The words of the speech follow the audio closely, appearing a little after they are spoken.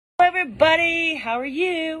everybody, how are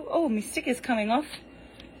you? Oh, my sticker's coming off.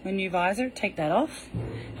 My new visor, take that off.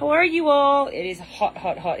 How are you all? It is hot,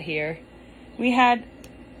 hot, hot here. We had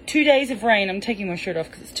 2 days of rain. I'm taking my shirt off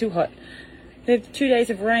because it's too hot. We have 2 days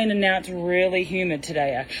of rain and now it's really humid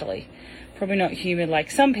today, actually. Probably not humid like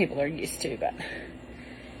some people are used to, but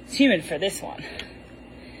it's humid for this one.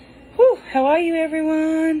 Whew, how are you,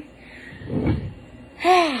 everyone?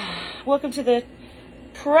 Welcome to the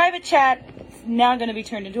private chat. It's now going to be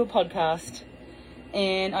turned into a podcast.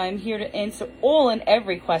 And I'm here to answer all and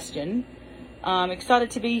every question. I'm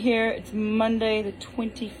excited to be here. It's Monday, the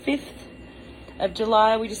 25th of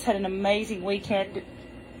July. We just had an amazing weekend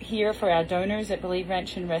here for our donors at Believe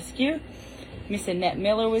Ranch and Rescue. Miss Annette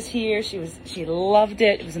Miller was here. She loved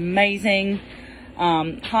it. It was amazing.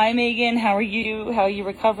 Hi, Megan. How are you? How are you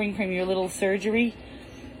recovering from your little surgery?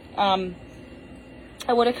 I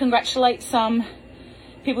want to congratulate some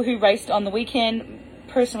people who raced on the weekend.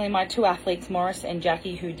 Personally, my two athletes, Morris and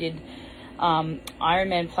Jackie, who did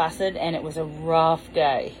Ironman Placid, and it was a rough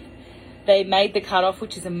day. They made the cutoff,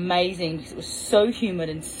 which is amazing because it was so humid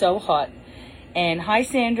and so hot. And hi,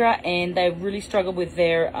 Sandra. And they really struggled with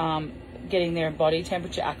their getting their body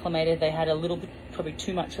temperature acclimated. They had a little bit, probably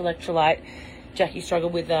too much electrolyte. Jackie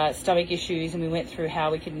struggled with stomach issues, and we went through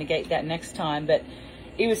how we could negate that next time. But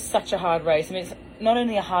it was such a hard race. I mean, it's not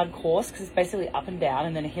only a hard course because it's basically up and down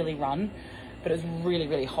and then a hilly run, but it was really,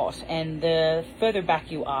 really hot. And the further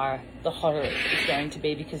back you are, the hotter it's going to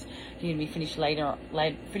be because you're going to be finishing later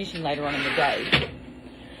on in the day.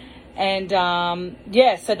 And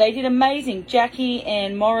yeah, so they did amazing. Jackie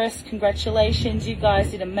and Morris, congratulations. You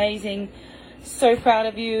guys did amazing. So proud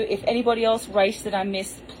of you. If anybody else raced that I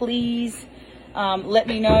missed, please let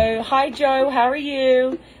me know. Hi, Joe. How are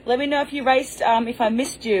you? Let me know if you raced, if I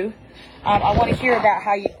missed you. I want to hear about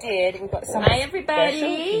how you did. We've got something special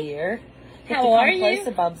here. How are you?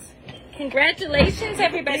 Closer, Bubs. Congratulations,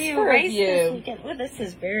 everybody who raced this weekend. Well, this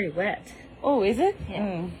is very wet. Oh, is it?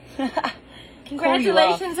 Yeah.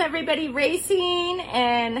 Congratulations, everybody racing.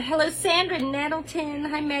 And hello, Sandra Nettleton.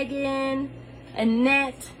 Hi, Megan.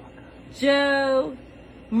 Annette. Joe.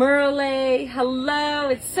 Merle. Hello.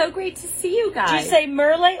 It's so great to see you guys. Did you say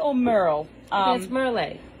Merle or Merle? It's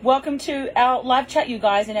Merle. Welcome to our live chat, you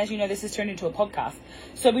guys. And as you know, this is turned into a podcast.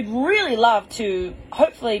 So we'd really love to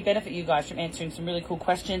hopefully benefit you guys from answering some really cool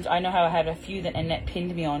questions. I know how I had a few that Annette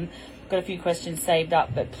pinned me on. Got a few questions saved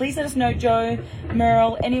up. But please let us know, Joe,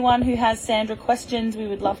 Merle, anyone who has Sandra questions. We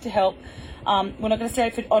would love to help. We're not going to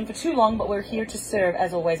stay on for too long, but we're here to serve,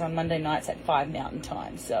 as always, on Monday nights at 5 Mountain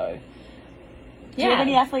Time. So, do you have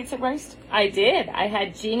any athletes that raced? I did. I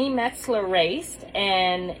had Jeannie Metzler raced,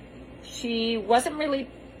 and she wasn't really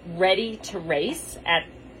ready to race at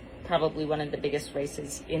probably one of the biggest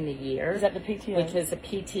races in the year. Is that the PTO? Which was the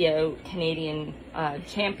PTO Canadian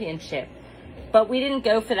Championship. But we didn't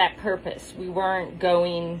go for that purpose. We weren't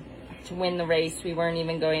going to win the race. We weren't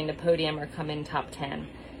even going to podium or come in top 10.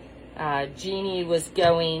 Jeannie was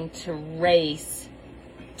going to race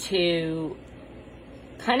to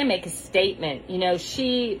kind of make a statement. You know,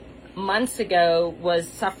 she months ago was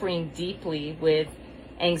suffering deeply with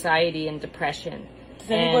anxiety and depression. Does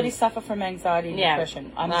anybody suffer from anxiety and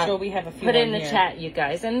depression? I'm sure we have a few. Put it in the chat, you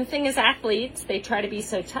guys. And the thing is, athletes, they try to be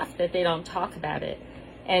so tough that they don't talk about it.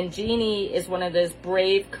 And Jeannie is one of those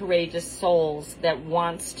brave, courageous souls that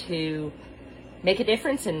wants to make a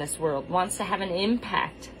difference in this world, wants to have an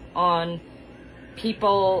impact on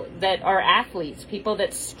people that are athletes, people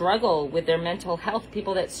that struggle with their mental health,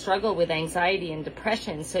 people that struggle with anxiety and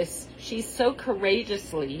depression. So she's so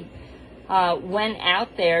courageously went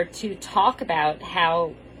out there to talk about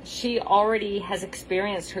how she already has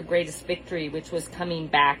experienced her greatest victory, which was coming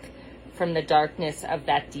back from the darkness of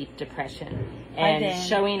that deep depression. And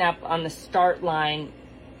showing up on the start line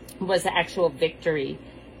was the actual victory.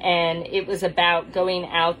 And it was about going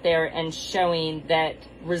out there and showing that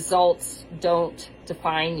results don't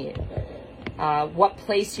define you. What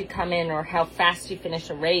place you come in or how fast you finish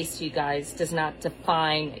a race, you guys, does not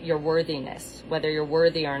define your worthiness, whether you're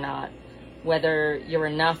worthy or not, whether you're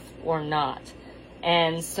enough or not.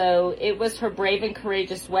 And so it was her brave and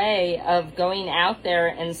courageous way of going out there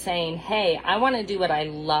and saying, hey, I want to do what I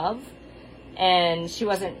love. And she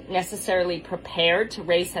wasn't necessarily prepared to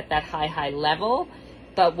race at that high level,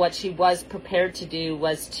 but what she was prepared to do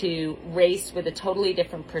was to race with a totally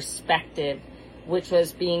different perspective, which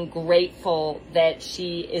was being grateful that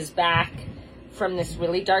she is back from this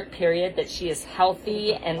really dark period, that she is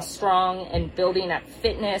healthy and strong and building up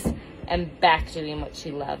fitness and back doing what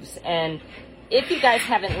she loves. And if you guys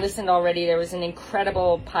haven't listened already, there was an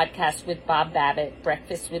incredible podcast with Bob Babbitt,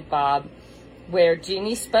 Breakfast with Bob, where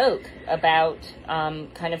Jeannie spoke about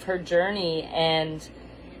kind of her journey and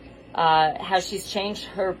how she's changed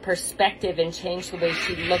her perspective and changed the way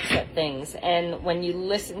she looks at things. And when you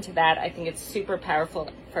listen to that, I think it's super powerful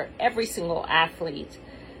for every single athlete.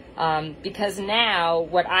 Because now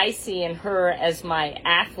what I see in her as my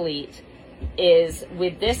athlete is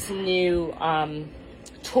with this new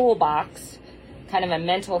toolbox, kind of a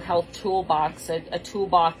mental health toolbox, a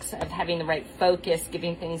toolbox of having the right focus,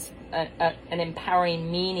 giving things an empowering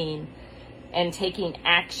meaning, and taking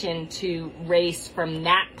action to race from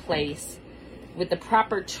that place with the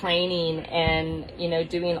proper training and, you know,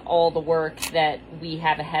 doing all the work that we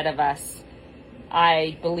have ahead of us.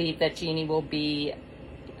 I believe that Jeannie will be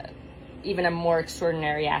even a more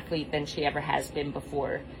extraordinary athlete than she ever has been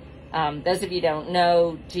before. Those of you who don't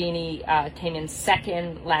know, Jeannie came in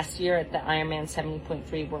second last year at the Ironman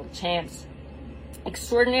 70.3 World Champs.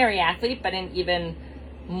 Extraordinary athlete, but an even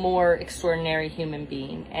more extraordinary human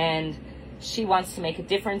being. And she wants to make a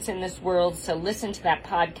difference in this world, so listen to that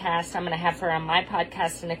podcast. I'm going to have her on my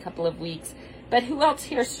podcast in a couple of weeks. But who else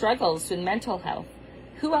here struggles with mental health?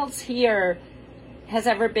 Who else here has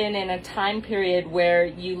ever been in a time period where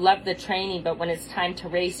you love the training, but when it's time to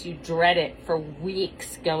race, you dread it for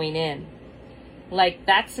weeks going in? Like,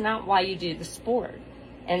 that's not why you do the sport.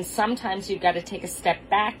 And sometimes you've got to take a step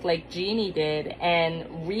back like Jeannie did and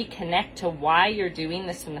reconnect to why you're doing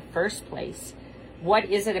this in the first place. What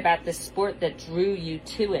is it about this sport that drew you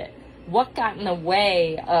to it? What got in the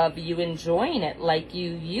way of you enjoying it like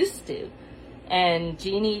you used to? And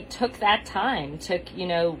Jeannie took that time, took,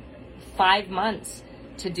 5 months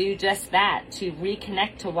to do just that, to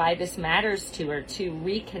reconnect to why this matters to her, to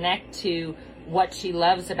reconnect to what she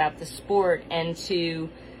loves about the sport, and to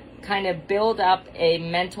kind of build up a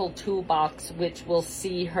mental toolbox which will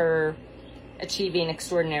see her achieving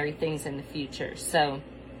extraordinary things in the future. So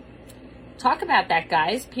talk about that,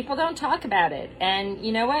 guys. People don't talk about it. And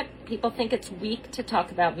you know what? People think it's weak to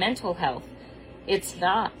talk about mental health. It's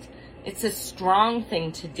not. It's a strong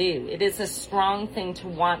thing to do. It is a strong thing to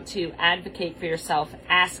want to advocate for yourself,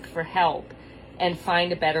 ask for help, and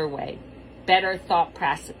find a better way. Better thought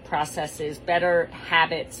processes, better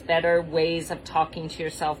habits, better ways of talking to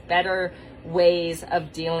yourself, better ways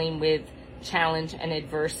of dealing with challenge and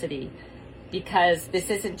adversity. Because this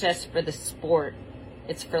isn't just for the sport,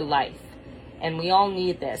 it's for life. And we all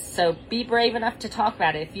need this. So be brave enough to talk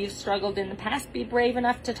about it. If you've struggled in the past, be brave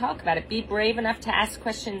enough to talk about it. Be brave enough to ask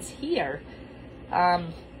questions here.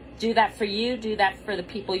 Do that for you. Do that for the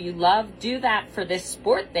people you love. Do that for this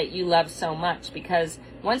sport that you love so much. Because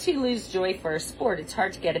once you lose joy for a sport, it's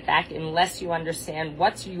hard to get it back unless you understand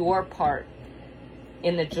what's your part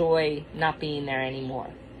in the joy not being there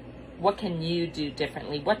anymore. What can you do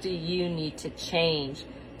differently? What do you need to change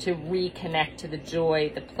to reconnect to the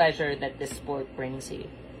joy, the pleasure that this sport brings you?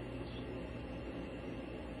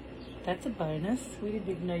 That's a bonus. We didn't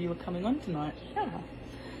even know you were coming on tonight. Yeah.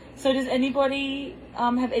 So does anybody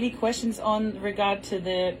have any questions on regard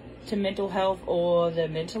to mental health or the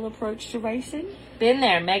mental approach to racing? Been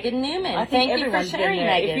there, Megan Newman. I think Thank you for sharing, been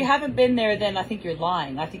there. Megan. If you haven't been there, then I think you're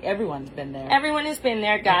lying. I think everyone's been there. Everyone has been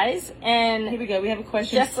there, guys. And here we go. We have a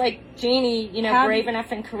question. Just like Jeannie, brave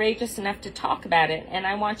enough and courageous enough to talk about it. And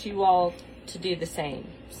I want you all to do the same.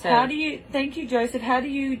 So thank you, Joseph. How do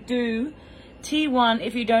you do T1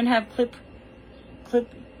 if you don't have clip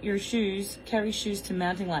your shoes, carry shoes to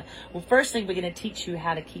mounting line? Well, firstly, we're going to teach you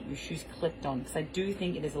how to keep your shoes clipped on, because I do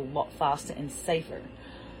think it is a lot faster and safer.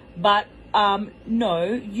 But no,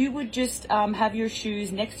 you would just have your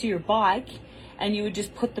shoes next to your bike, and you would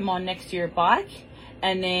just put them on next to your bike,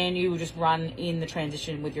 and then you would just run in the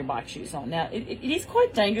transition with your bike shoes on. Now, it is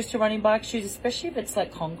quite dangerous to run in bike shoes, especially if it's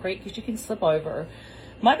like concrete, because you can slip over.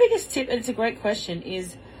 My biggest tip, and it's a great question,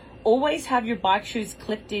 is always have your bike shoes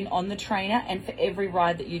clipped in on the trainer and for every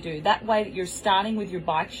ride that you do. That way that you're starting with your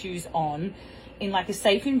bike shoes on in like a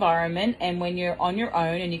safe environment, and when you're on your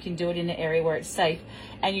own, and you can do it in an area where it's safe,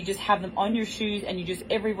 and you just have them on your shoes, and you just,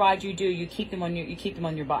 every ride you do, you keep them on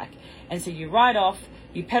your bike. And so you ride off,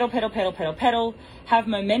 you pedal, have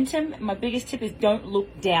momentum. My biggest tip is don't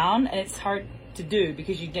look down, and it's hard to do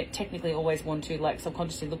because you technically always want to like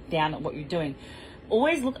subconsciously look down at what you're doing.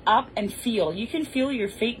 Always look up and feel. You can feel your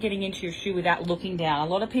feet getting into your shoe without looking down. A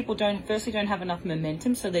lot of people don't have enough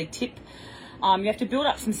momentum, so they tip. You have to build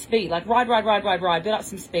up some speed, like ride, build up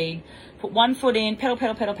some speed, put one foot in, pedal,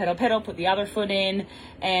 put the other foot in,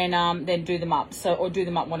 and then do them up. Or do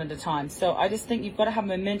them up one at a time. So I just think you've got to have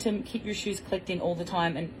momentum, keep your shoes clicked in all the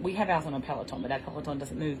time, and we have ours on a Peloton, but our Peloton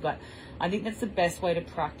doesn't move. But I think that's the best way to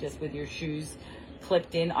practice with your shoes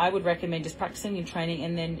clipped in. I would recommend just practicing in training,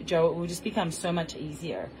 and then Joe, it will just become so much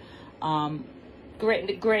easier.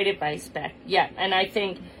 Great advice, Beck. Yeah, and I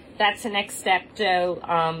think that's the next step,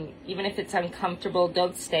 Joe. Even if it's uncomfortable,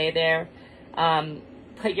 don't stay there.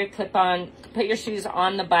 Put your shoes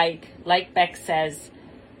on the bike, like Beck says.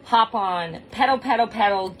 Hop on, pedal, pedal,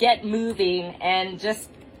 pedal, get moving, and just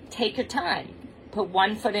take your time. Put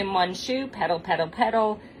one foot in one shoe, pedal, pedal,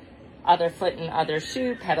 pedal. Other foot in other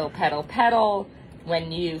shoe, pedal, pedal, pedal.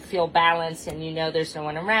 When you feel balanced and you know there's no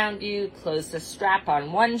one around you, close the strap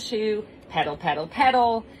on one shoe, pedal, pedal,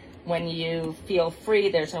 pedal. When you feel free,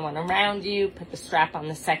 there's no one around you, put the strap on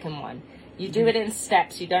the second one. You do it in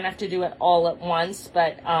steps. You don't have to do it all at once,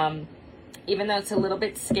 but even though it's a little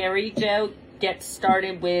bit scary, Joe, get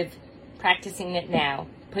started with practicing it now.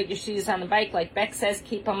 Put your shoes on the bike, like Beck says,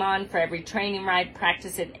 keep them on for every training ride.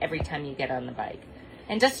 Practice it every time you get on the bike.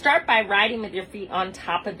 And just start by riding with your feet on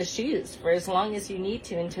top of the shoes for as long as you need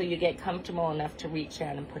to until you get comfortable enough to reach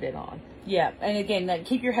down and put it on. Yeah, and again,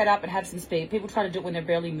 keep your head up and have some speed. People try to do it when they're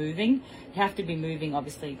barely moving. You have to be moving,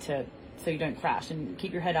 obviously, so you don't crash. And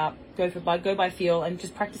keep your head up, go by feel, and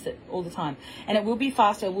just practice it all the time. And it will be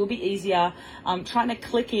faster, it will be easier. Trying to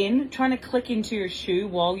click into your shoe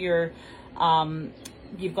while you're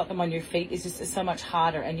you've got them on your feet is just so much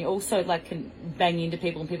harder, and you also can bang into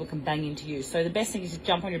people and people can bang into you. So the best thing is to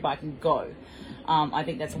jump on your bike and go. I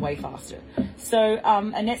think that's way faster. So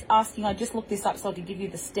Annette's asking, I just looked this up so I could give you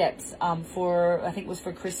the steps for, I think it was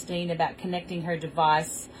for Christine, about connecting her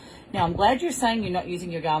device. Now I'm glad you're saying you're not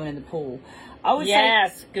using your Garmin in the pool. Good. I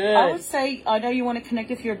would say, I know you want to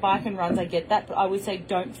connect if your bike and runs, I get that, but I would say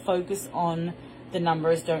don't focus on the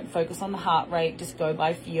numbers, don't focus on the heart rate, just go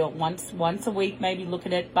by feel. Once a week, maybe look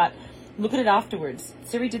at it, but look at it afterwards.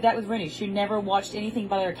 Siri did that with Rennie. She never watched anything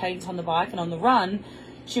but her cadence on the bike, and on the run,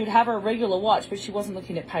 she would have her regular watch, but she wasn't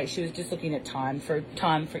looking at pace. She was just looking at time for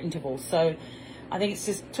intervals. So I think it's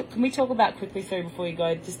just, can we talk about quickly, Siri, before you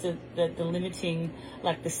go, just the limiting,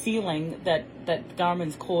 the ceiling that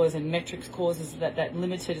Garmin's cause and metrics causes, that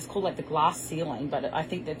limited, is called the glass ceiling, but I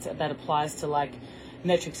think that applies to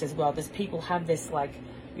metrics as well. There's people have this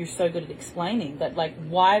you're so good at explaining, but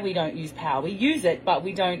why we don't use power. We use it, but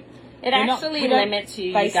we don't. It actually limits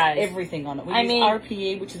you guys. Everything on it. We use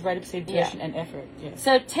RPE, which is rate of precipitation, and effort. Yeah.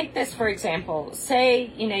 So take this for example.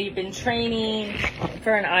 Say you've been training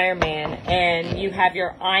for an Ironman, and you have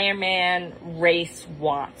your Ironman race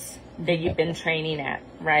watts that you've been training at,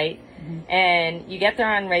 right? Mm-hmm. And you get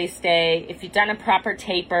there on race day. If you've done a proper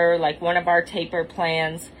taper, like one of our taper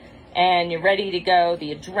plans, and you're ready to go,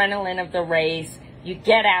 the adrenaline of the race, you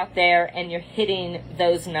get out there and you're hitting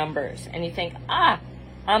those numbers, and you think,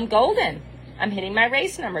 I'm golden. I'm hitting my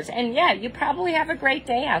race numbers. And yeah, you probably have a great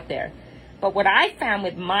day out there. But what I found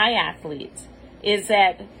with my athletes is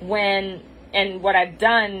that what I've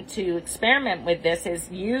done to experiment with this is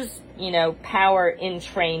use, power in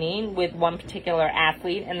training with one particular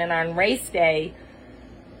athlete, and then on race day,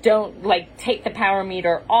 don't take the power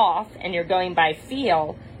meter off and you're going by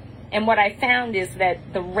feel. And what I found is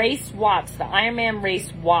that the race watts, the Ironman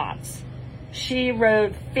race watts, she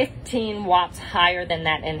rode 15 watts higher than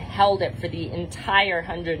that and held it for the entire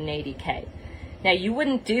 180K. Now, you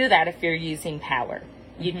wouldn't do that if you're using power.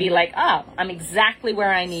 You'd be like, I'm exactly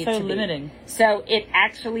where I need to be. So limiting. So it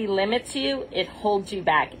actually limits you. It holds you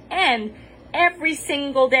back. And every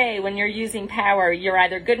single day when you're using power, you're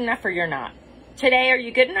either good enough or you're not. Today, are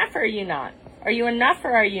you good enough or are you not? Are you enough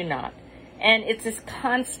or are you not? And it's this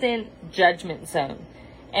constant judgment zone.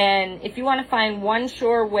 And if you want to find one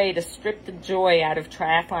sure way to strip the joy out of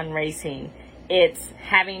triathlon racing, it's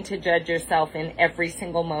having to judge yourself in every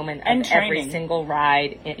single moment of every single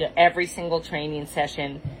ride, every single training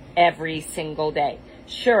session, every single day.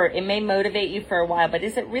 Sure, it may motivate you for a while, but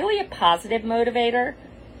is it really a positive motivator?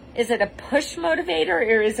 Is it a push motivator,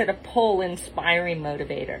 or is it a pull inspiring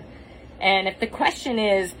motivator? And if the question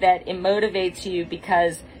is that it motivates you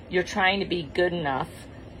because you're trying to be good enough,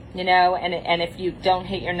 and if you don't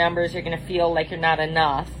hit your numbers, you're going to feel like you're not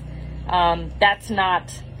enough, that's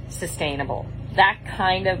not sustainable. That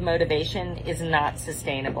kind of motivation is not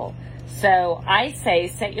sustainable. So I say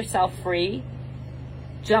set yourself free,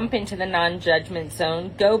 jump into the non-judgment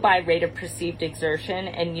zone, go by rate of perceived exertion,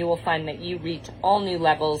 and you will find that you reach all new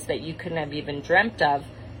levels that you couldn't have even dreamt of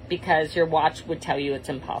because your watch would tell you it's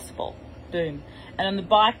impossible. Boom. And on the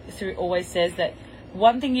bike, Siri always says that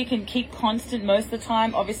one thing you can keep constant most of the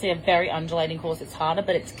time, obviously a very undulating course, it's harder,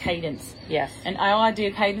 but it's cadence. Yes. And our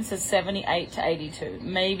ideal cadence is 78 to 82,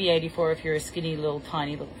 maybe 84 if you're a skinny little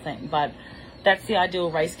tiny little thing, but that's the ideal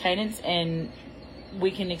race cadence, and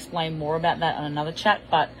we can explain more about that on another chat,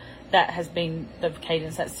 but that has been the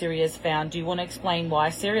cadence that Siri has found. Do you want to explain why,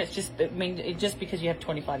 Siri? It's just, just because you have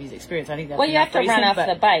 25 years experience, I think that's you have to reason, run off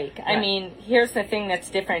the bike. Right. I mean, here's the thing that's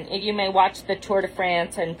different. You may watch the Tour de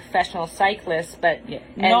France and professional cyclists, but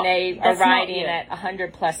they are riding at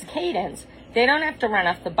 100 plus cadence. They don't have to run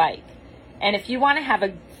off the bike. And if you want to have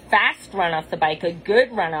a fast run off the bike, a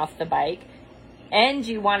good run off the bike, and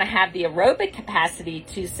you want to have the aerobic capacity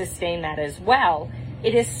to sustain that as well,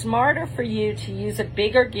 it is smarter for you to use a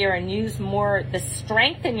bigger gear and use more the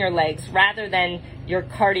strength in your legs rather than your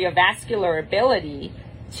cardiovascular ability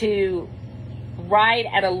to ride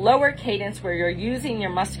at a lower cadence where you're using your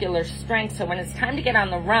muscular strength. So when it's time to get on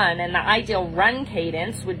the run, and the ideal run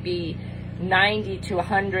cadence would be 90 to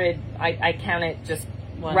 100, I count it just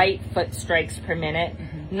right foot strikes per minute,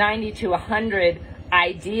 90 to 100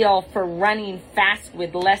 ideal for running fast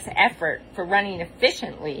with less effort, for running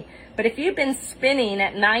efficiently. But if you've been spinning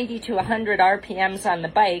at 90 to 100 RPMs on the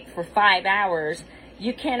bike for 5 hours,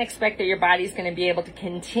 you can't expect that your body's going to be able to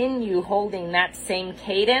continue holding that same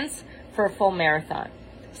cadence for a full marathon.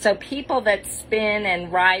 So people that spin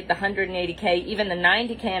and ride the 180K, even the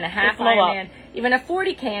 90K and a half Ironman, even a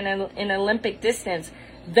 40K in Olympic distance,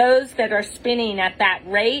 those that are spinning at that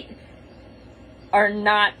rate are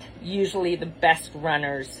not usually the best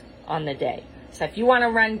runners on the day. So if you want to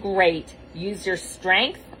run great, use your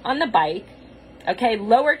strength on the bike. Okay,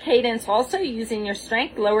 lower cadence, also using your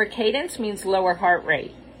strength. Lower cadence means lower heart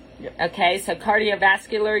rate. Okay, so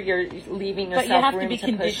cardiovascular, you're leaving yourself room to push hard. But you have to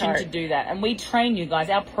be conditioned to do that. And we train you guys.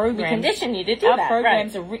 Our programs, we condition you to do that. Our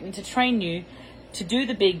programs are written to train you to do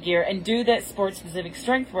the big gear and do that sport-specific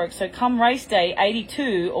strength work. So come race day,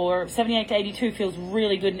 82 or 78 to 82 feels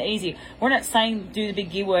really good and easy. We're not saying do the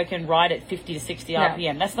big gear work and ride at 50 to 60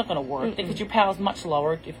 RPM. That's not going to work because your power's much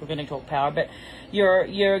lower if we're going to talk power. But you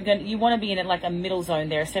want to be in it like a middle zone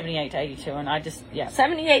there, 78 to 82. And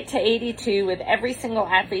 78 to 82 with every single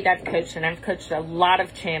athlete I've coached, and I've coached a lot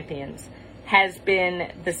of champions, has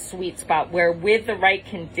been the sweet spot where with the right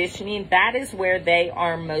conditioning, that is where they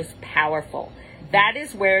are most powerful. That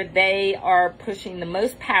is where they are pushing the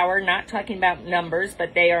most power, not talking about numbers,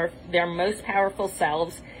 but they are their most powerful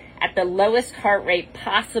selves at the lowest heart rate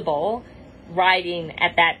possible, riding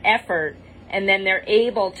at that effort. And then they're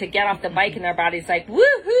able to get off the bike and their body's like,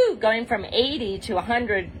 woohoo, going from 80 to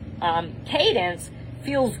 100 cadence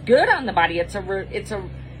feels good on the body. It's a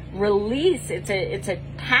release. It's a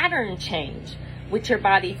pattern change, which your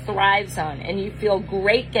body thrives on. And you feel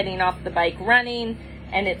great getting off the bike running,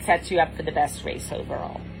 and it sets you up for the best race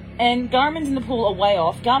overall. And Garmin's in the pool are way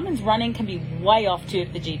off. Garmin's running can be way off too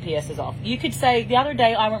if the GPS is off. You could say, the other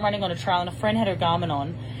day I went running on a trail and a friend had her Garmin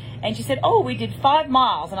on, and she said, oh, we did 5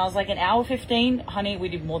 miles. And I was like, an hour 15? Honey, we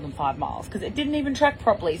did more than 5 miles because it didn't even track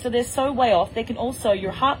properly. So they're so way off. They can also,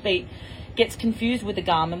 your heartbeat gets confused with the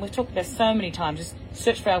Garmin. We've talked about so many times. Just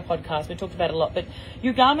search for our podcast. We talked about it a lot. But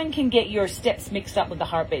your Garmin can get your steps mixed up with the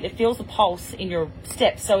heartbeat. It feels the pulse in your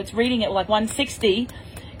steps. So it's reading it like 160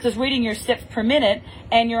 because it's reading your steps per minute,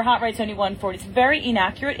 and your heart rate's only 140. It's very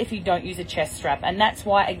inaccurate if you don't use a chest strap. And that's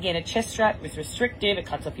why, again, a chest strap is restrictive. It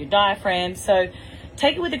cuts off your diaphragm. So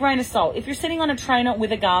take it with a grain of salt. If you're sitting on a trainer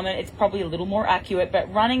with a Garmin, it's probably a little more accurate.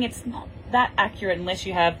 But running, it's not that accurate unless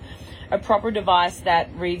you have a proper device that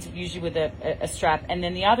reads usually with a strap. And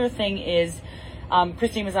then the other thing is,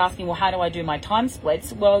 Christine was asking, well, how do I do my time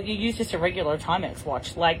splits? Well, you use just a regular Timex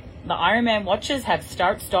watch. Like the Ironman watches have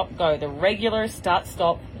start, stop, go. The regular start,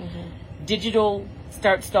 stop, digital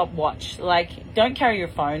start, stop watch. Like, don't carry your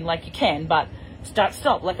phone like you can, but start,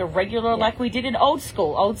 stop, like a regular, like we did in old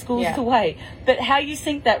school. Old school is the way. But how you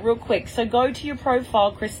sync that real quick. So go to your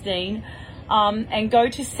profile, Christine, and go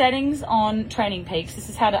to settings on Training Peaks. This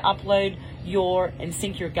is how to upload and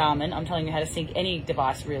sync your Garmin. I'm telling you how to sync any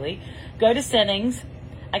device, really. Go to settings.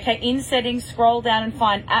 Okay, in settings, scroll down and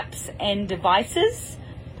find apps and devices.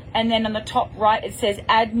 And then on the top right, it says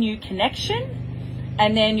add new connection.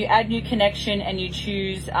 And then you add new connection and you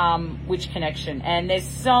choose which connection. And there's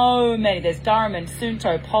so many. There's Garmin,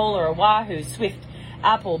 Suunto, Polar, Oahu, Swift,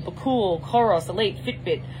 Apple, Bakul, Coros, Elite,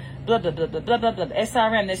 Fitbit, blah, blah, blah, blah, blah, blah, blah,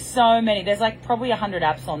 SRM. There's so many. There's like probably 100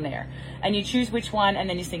 apps on there. And you choose which one and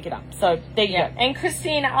then you sync it up. So there you go. And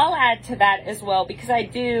Christine, I'll add to that as well, because I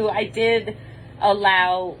did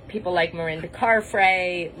allow people like Miranda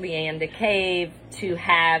Carfrey, Leanne DeCave to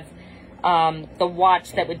have the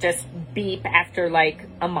watch that would just beep after like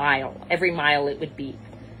a mile. Every mile it would beep.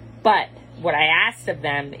 But what I asked of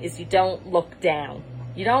them is you don't look down.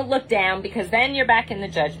 You don't look down, because then you're back in the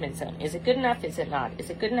judgment zone. Is it good enough? Is it not? Is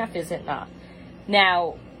it good enough? Is it not?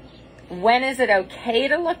 Now, when is it okay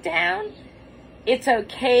to look down? It's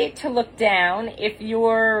okay to look down if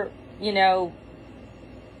you're,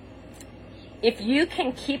 if you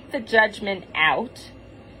can keep the judgment out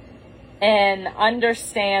and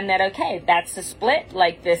understand that, okay, that's the split,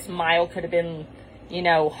 like this mile could have been, you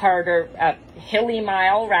know, harder, hilly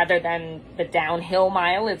mile rather than the downhill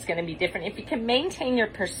mile. It's going to be different. If you can maintain your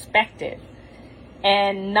perspective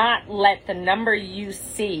and not let the number you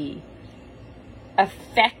see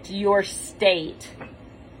affect your state,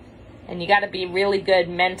 and you got to be really good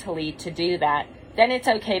mentally to do that, then it's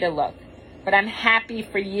okay to look. But I'm happy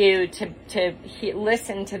for you to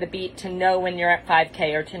listen to the beat, to know when you're at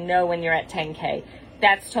 5K or to know when you're at 10K.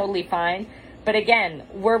 That's totally fine. But again,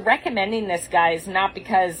 we're recommending this, guys, not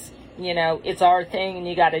because, you know, it's our thing and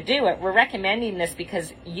you got to do it. We're recommending this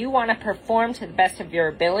because you want to perform to the best of your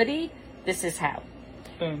ability. This is how.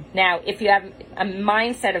 Boom. Now, if you have a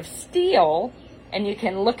mindset of steel and you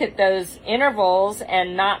can look at those intervals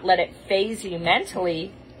and not let it phase you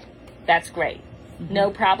mentally, that's great. Mm-hmm. No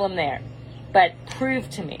problem there. But prove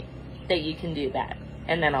to me that you can do that,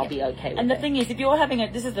 and then I'll be okay with it. And the thing is, if you're having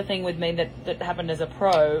this is the thing with me that happened as a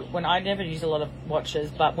pro, when I never used a lot of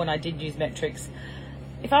watches, but when I did use metrics,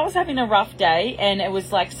 if I was having a rough day and it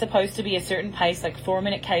was like supposed to be a certain pace, like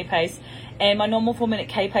 4-minute K pace, and my normal 4-minute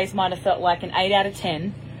K pace might have felt like an 8 out of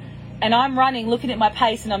 10, and I'm running, looking at my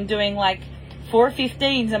pace, and I'm doing like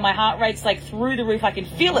 4:15s, and my heart rate's like through the roof. I can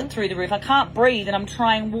feel it through the roof. I can't breathe, and I'm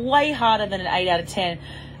trying way harder than an 8 out of 10.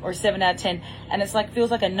 Or 7 out of 10, and it's like feels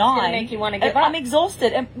like a 9. It's gonna make you want to give up. I'm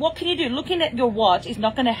exhausted, and what can you do? Looking at your watch is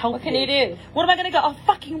not going to help. What can you do? What am I going to go? Oh,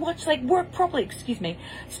 fucking watch, like work properly. Excuse me,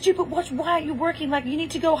 stupid watch. Why aren't you working? Like you need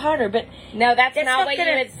to go harder. But no, that's not what you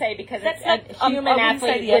would say, because it's a human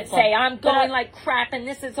athlete would say, "I'm going like crap, and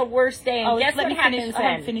this is the worst day." And guess what happens then? I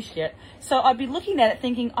haven't finished yet. So I'd be looking at it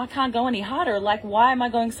thinking, I can't go any harder. Like, why am I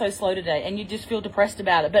going so slow today? And you just feel depressed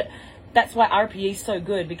about it. But that's why RPE is so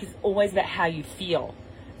good, because it's always about how you feel.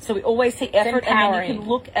 So we always see effort, and then you can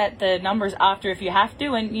look at the numbers after if you have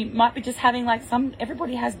to, and you might be just having like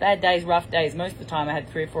everybody has bad days, rough days. Most of the time I had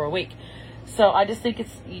 3 or 4 a week. So I just think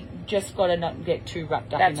you just got to not get too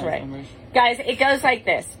wrapped up in those numbers. Guys, it goes like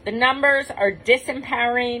this. The numbers are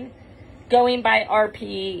disempowering. Going by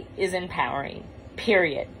RPE is empowering,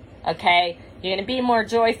 period. Okay? You're going to be more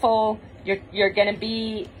joyful. You're going to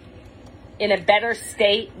be in a better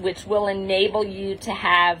state, which will enable you to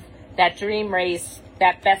have that dream race,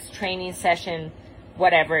 that best training session,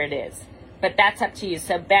 whatever it is. But that's up to you.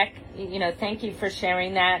 So Beck, you know, thank you for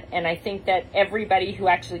sharing that. And I think that everybody who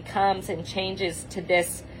actually comes and changes to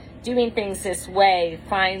this, doing things this way,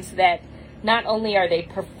 finds that not only are they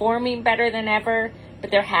performing better than ever, but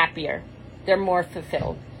they're happier. They're more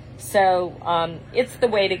fulfilled. So it's the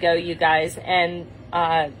way to go, you guys. And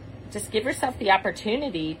just give yourself the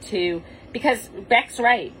opportunity to, because Beck's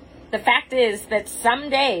right. The fact is that some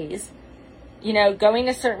days, you know, going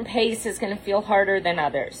a certain pace is going to feel harder than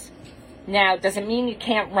others. Now, does it mean you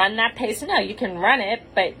can't run that pace? No, you can run it,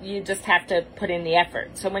 but you just have to put in the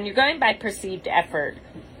effort. So when you're going by perceived effort,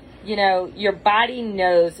 you know, your body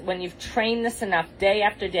knows, when you've trained this enough day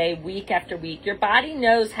after day, week after week, your body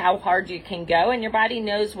knows how hard you can go, and your body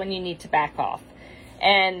knows when you need to back off.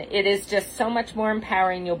 And it is just so much more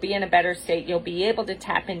empowering. You'll be in a better state. You'll be able to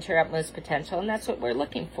tap into your utmost potential, and that's what we're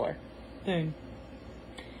looking for. Boom.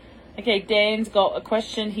 Okay, Dan's got a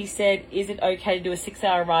question. He said, is it okay to do a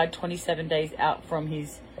 6-hour ride 27 days out from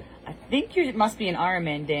his... I think it must be an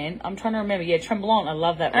Ironman, Dan. I'm trying to remember. Yeah, Tremblant. I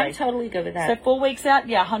love that race. I'm totally good with that. So 4 weeks out,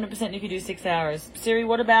 yeah, 100% you could do 6 hours. Siri,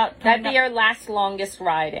 what about... That'd be your last longest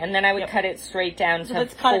ride, and then I would cut it straight down to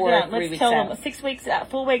let's cut 4 it down. 3 Let's weeks tell out. them 6 weeks out,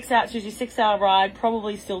 4 weeks out, choose your 6-hour ride,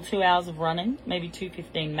 probably still 2 hours of running, maybe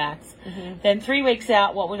 2:15 max. Mm-hmm. Then 3 weeks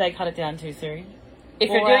out, what would they cut it down to, Siri? If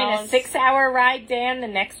you're doing a 6-hour ride, Dan, the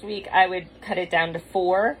next week I would cut it down to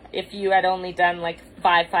 4. If you had only done like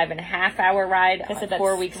 5.5 hour ride, Okay, so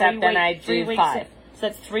 4 weeks out, then I'd do 5. So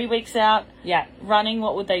that's 3 weeks out. Yeah. Running,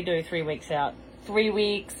 what would they do 3 weeks out? 3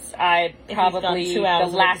 weeks, I'd probably, the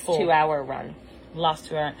last 2-hour run. Last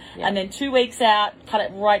 2 hours. Yeah. And then 2 weeks out, cut it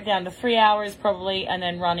right down to 3 hours probably, and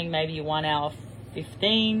then running maybe 1 hour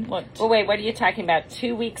 15. What? Well, wait, what are you talking about?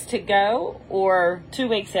 2 weeks to go, or 2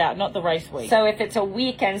 weeks out, not the race week? So if it's a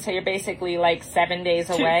weekend, so you're basically like 7 days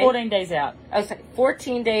away. 14 days out. Oh, so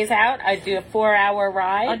 14 days out. I'd do a 4-hour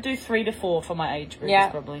ride. I'd do 3 to 4 for my age group,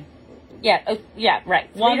 probably. Yeah, yeah, right.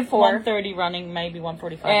 3 to 4. 1:30 running, maybe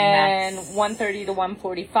 1:45 and max. 1:30 to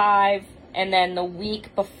 1:45, and then the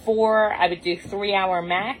week before I would do 3-hour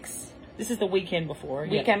max. This is the weekend before.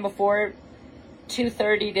 Weekend before.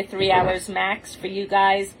 2:30 to 3 hours max for you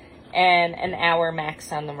guys, and an hour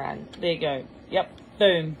max on the run. There you go. Yep.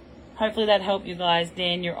 Boom. Hopefully that helped you guys.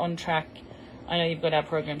 Dan, you're on track. I know you've got our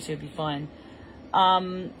program, so you'll be fine.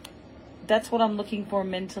 That's what I'm looking for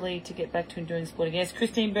mentally to get back to doing sport again. Yes,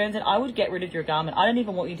 Christine Burns, and I would get rid of your Garmin. I don't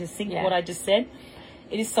even want you to think what I just said.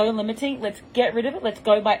 It is so limiting. Let's get rid of it. Let's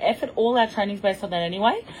go by effort. All our training's based on that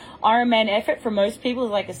anyway. Ironman effort for most people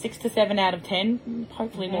is like a 6 to 7 out of 10.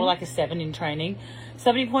 Hopefully more like a 7 in training.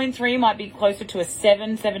 70.3 might be closer to a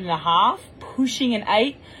 7, 7.5. Pushing an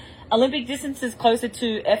 8. Olympic distance is closer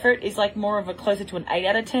to effort, is like more of a closer to an 8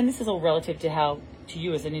 out of 10. This is all relative to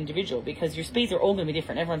you as an individual, because your speeds are all going to be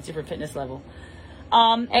different. Everyone's different fitness level.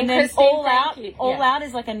 And then Christine, all out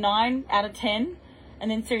is like a 9 out of 10. And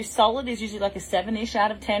then Siri solid is usually like a 7-ish out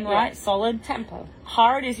of 10, right? Solid. Tempo.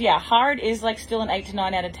 Hard is like still an 8 to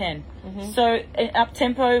 9 out of 10. So up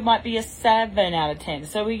tempo might be a 7 out of 10.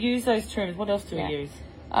 So we use those terms. What else do we use?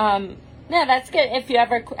 No, that's good. If you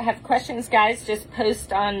ever have questions, guys, just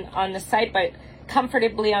post on the site. But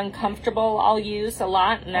comfortably uncomfortable I'll use a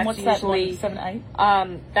lot. And that's what's usually that, 7 to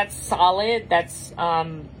 8? That's solid. That's,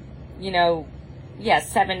 7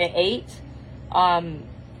 to 8.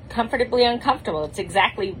 Comfortably uncomfortable. It's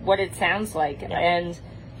exactly what it sounds like. And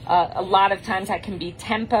a lot of times that can be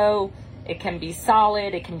tempo, it can be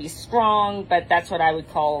solid, it can be strong, but that's what I would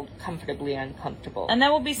call comfortably uncomfortable. And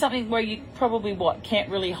that will be something where you probably can't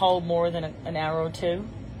really hold more than an hour or two.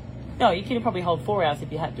 No, you can probably hold 4 hours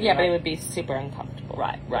if you had to. Yeah, but it would be super uncomfortable.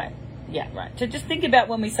 Right. Yeah. Right. So just think about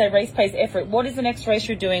when we say race pace effort, what is the next race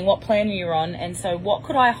you're doing? What plan are you on? And so what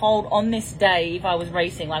could I hold on this day if I was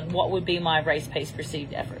racing? Like, what would be my race pace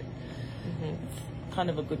perceived effort? Kind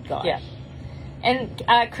of a good guide. Yeah. And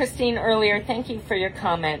Christine, earlier, thank you for your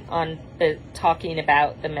comment on talking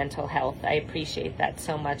about the mental health. I appreciate that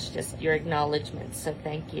so much, just your acknowledgement. So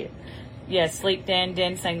thank you. Yeah, sleep, Dan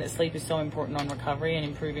saying that sleep is so important on recovery and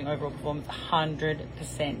improving overall performance.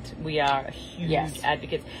 100%. We are huge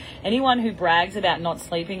advocates. Anyone who brags about not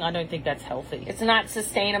sleeping, I don't think that's healthy. It's not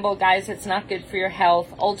sustainable, guys. It's not good for your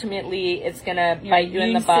health. Ultimately, it's going to bite you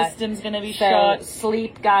in the butt. Your system's going to be shot.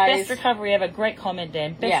 Sleep, guys. Best recovery ever. Great comment,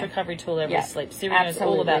 Dan. Best recovery tool ever is sleep. Siri knows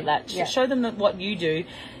all about that. Show them what you do.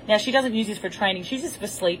 Now, she doesn't use this for training. She uses this for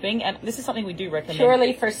sleeping, and this is something we do recommend.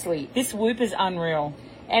 Purely for sleep. This Whoop is unreal.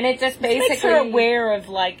 And it just basically makes her aware of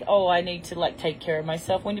I need to take care of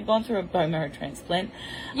myself. When you've gone through a bone marrow transplant,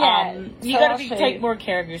 you got to take more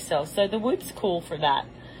care of yourself. So the Whoop's cool for that.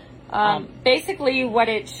 Basically, what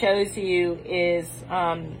it shows you is,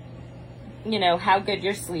 how good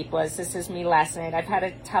your sleep was. This is me last night. I've had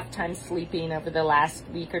a tough time sleeping over the last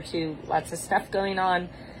week or two. Lots of stuff going on,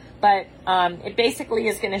 but it basically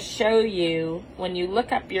is going to show you when you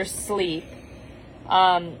look up your sleep.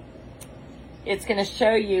 It's going to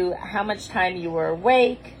show you how much time you were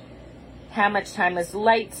awake, how much time was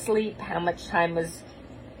light sleep, how much time was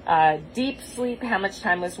deep sleep, how much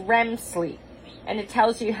time was REM sleep. And it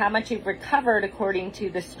tells you how much you've recovered according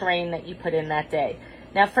to the strain that you put in that day.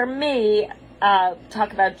 Now, for me,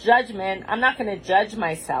 talk about judgment, I'm not going to judge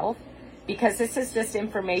myself because this is just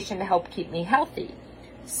information to help keep me healthy.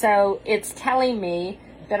 So it's telling me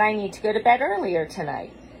that I need to go to bed earlier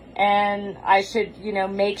tonight. And I should,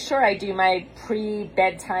 make sure I do my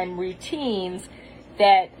pre-bedtime routines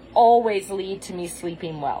that always lead to me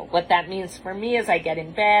sleeping well. What that means for me is I get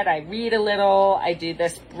in bed, I read a little, I do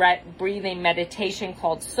this breathing meditation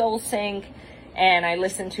called Soul Sync, and I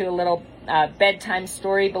listen to a little bedtime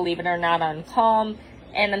story, believe it or not, on Calm,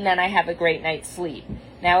 and then I have a great night's sleep.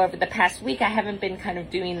 Now, over the past week, I haven't been kind of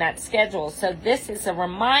doing that schedule. So this is a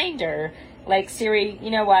reminder, like, Siri,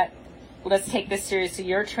 you know what? Let's take this seriously.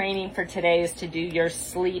 Your training for today is to do your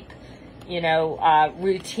sleep,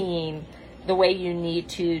 routine the way you need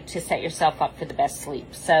to set yourself up for the best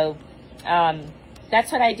sleep. So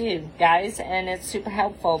that's what I do, guys, and it's super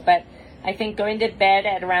helpful. But I think going to bed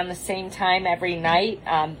at around the same time every night,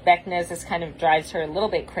 Beck knows this kind of drives her a little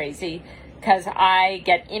bit crazy because I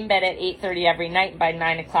get in bed at 8:30 every night, and by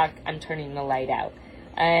 9 o'clock, I'm turning the light out.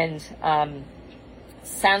 And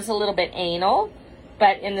sounds a little bit anal,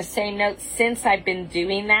 but in the same note, since I've been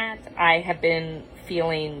doing that, I have been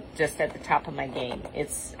feeling just at the top of my game.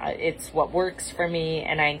 It's what works for me,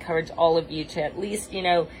 and I encourage all of you to at least,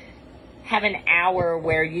 have an hour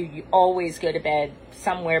where you always go to bed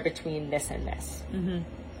somewhere between this and this.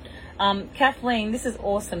 Kathleen, this is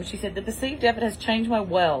awesome. She said, the perceived effort has changed my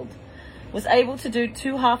world. Was able to do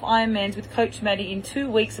 2 half Ironmans with Coach Maddie in 2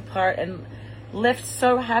 weeks apart and left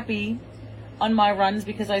so happy on my runs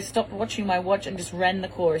because I stopped watching my watch and just ran the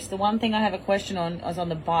course. The one thing I have a question on is on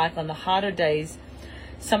the bike, on the harder days.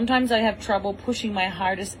 Sometimes I have trouble pushing my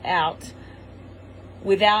hardest out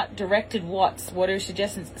without directed watts. What are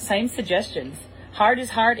suggestions? Same suggestions. Hard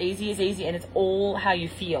is hard, easy is easy, and it's all how you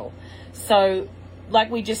feel. So like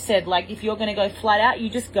we just said, like if you're going to go flat out, you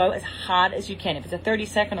just go as hard as you can. If it's a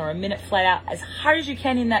 30-second or a minute flat out, as hard as you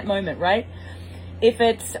can in that moment, right? If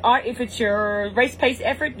it's your race pace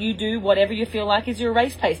effort, you do whatever you feel like is your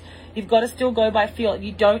race pace. You've got to still go by feel.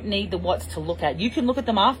 You don't need the what's to look at. You can look at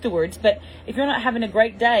them afterwards, but if you're not having a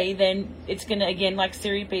great day, then it's going to, again, like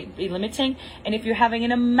Siri, be limiting. And if you're having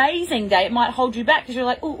an amazing day, it might hold you back because you're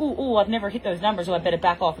like, ooh, I've never hit those numbers, or I better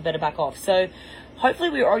back off. So hopefully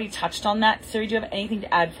we already touched on that. Siri, do you have anything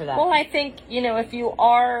to add for that? Well, I think, if you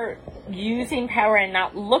are using power and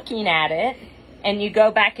not looking at it, and you go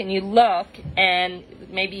back and you look, and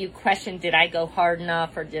maybe you question, did I go hard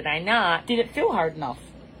enough or did I not? Did it feel hard enough?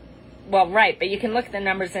 Well, right, but you can look at the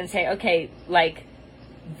numbers and say, okay, like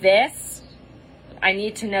this, I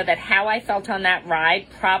need to know that how I felt on that ride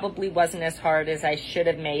probably wasn't as hard as I should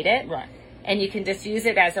have made it. Right. And you can just use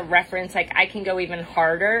it as a reference, like I can go even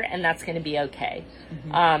harder and that's going to be okay.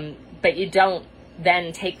 Mm-hmm. But you don't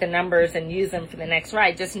then take the numbers and use them for the next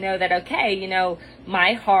ride. Just know that, okay,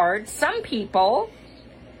 my hard, some people,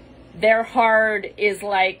 their hard is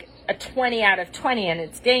like a 20 out of 20 and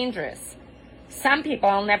it's dangerous. Some people,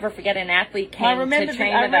 I'll never forget, an athlete came to train with us.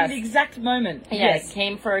 I remember the exact moment. Yes,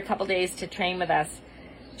 came for a couple days to train with us.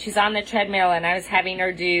 She's on the treadmill, and I was having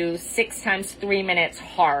her do 6 times 3 minutes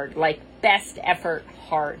hard, like best effort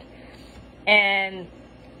hard. And,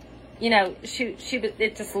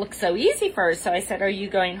 it just looked so easy for her. So I said, are you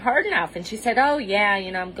going hard enough? And she said, oh, yeah,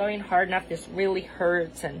 I'm going hard enough. This really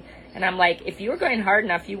hurts. And I'm like, if you were going hard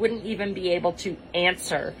enough, you wouldn't even be able to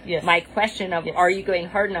answer my question of, are you going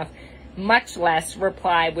hard enough? Much less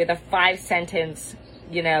reply with a 5-sentence,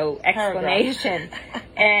 explanation.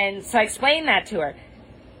 And so I explained that to her.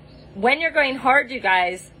 When you're going hard, you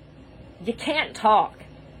guys, you can't talk.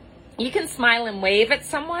 You can smile and wave at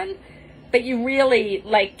someone, but you really,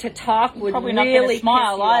 to talk would probably really not going to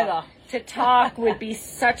smile either. To talk would be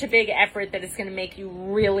such a big effort that it's going to make you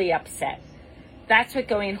really upset. That's what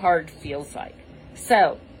going hard feels like.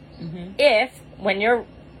 So, if, when you're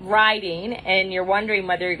riding and you're wondering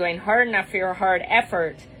whether you're going hard enough for your hard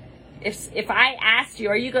effort, if I asked you,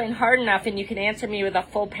 are you going hard enough, and you can answer me with a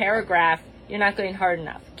full paragraph, you're not going hard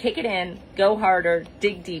enough. Kick it in, go harder,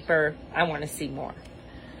 dig deeper. I want to see more.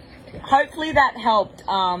 Hopefully that helped,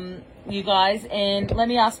 you guys. And let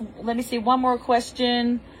me see one more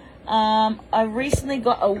question. I recently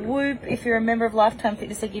got a Whoop. If you're a member of Lifetime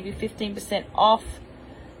Fitness, they give you 15% off.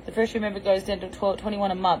 The first year member goes down to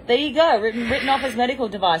 $21 a month. There you go. Written off as medical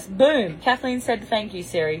device. Boom. Kathleen said thank you,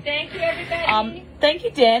 Siri. Thank you, everybody. Thank you,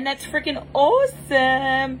 Dan. That's freaking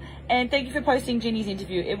awesome. And thank you for posting Ginny's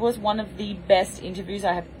interview. It was one of the best interviews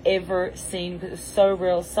I have ever seen because it's so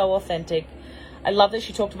real, so authentic. I love that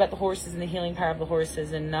she talked about the horses and the healing power of the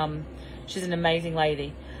horses. And she's an amazing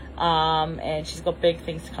lady. And she's got big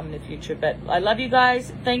things to come in the future. But I love you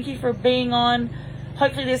guys. Thank you for being on.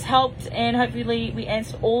 Hopefully this helped, and hopefully we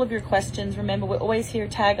answered all of your questions. Remember, we're always here.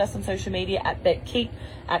 Tag us on social media at BetKeep,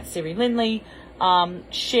 at Siri Lindley.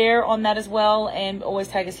 Share on that as well, and always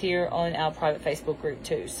tag us here on our private Facebook group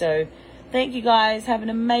too. So thank you guys. Have an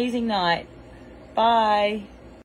amazing night. Bye.